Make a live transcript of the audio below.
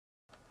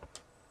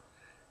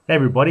Hey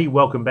everybody,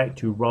 welcome back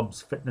to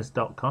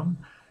robsfitness.com.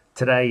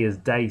 Today is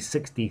day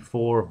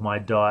 64 of my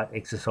diet,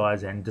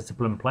 exercise and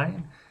discipline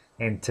plan,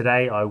 and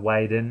today I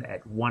weighed in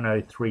at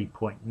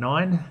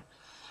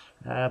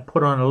 103.9.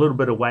 Put on a little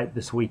bit of weight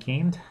this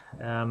weekend.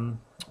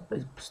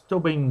 It's still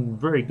been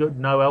very good,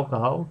 no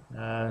alcohol.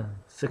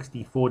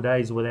 64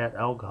 days without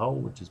alcohol,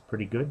 which is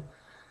pretty good.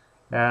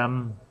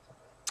 Um,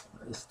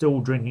 Still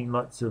drinking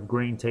lots of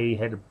green tea,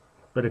 had a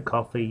bit of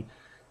coffee.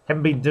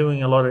 Haven't been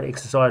doing a lot of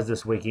exercise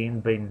this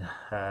weekend, been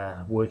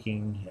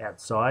working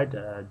outside,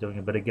 doing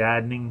a bit of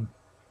gardening,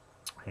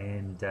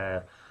 and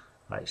I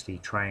actually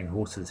train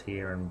horses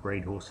here and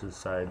breed horses,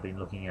 so I've been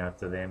looking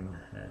after them,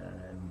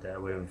 and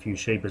we have a few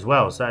sheep as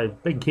well, so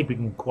I've been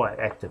keeping quite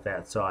active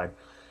outside.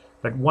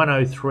 But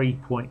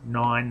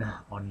 103.9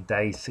 on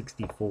day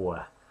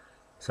 64.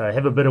 So I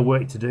have a bit of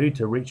work to do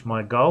to reach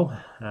my goal.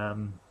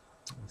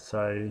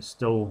 So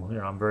still,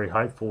 I'm very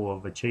hopeful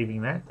of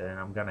achieving that, and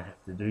I'm going to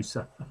have to do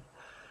so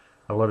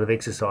a lot of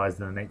exercise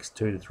in the next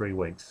 2 to 3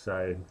 weeks.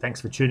 So thanks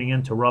for tuning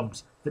in to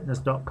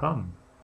robsfitness.com.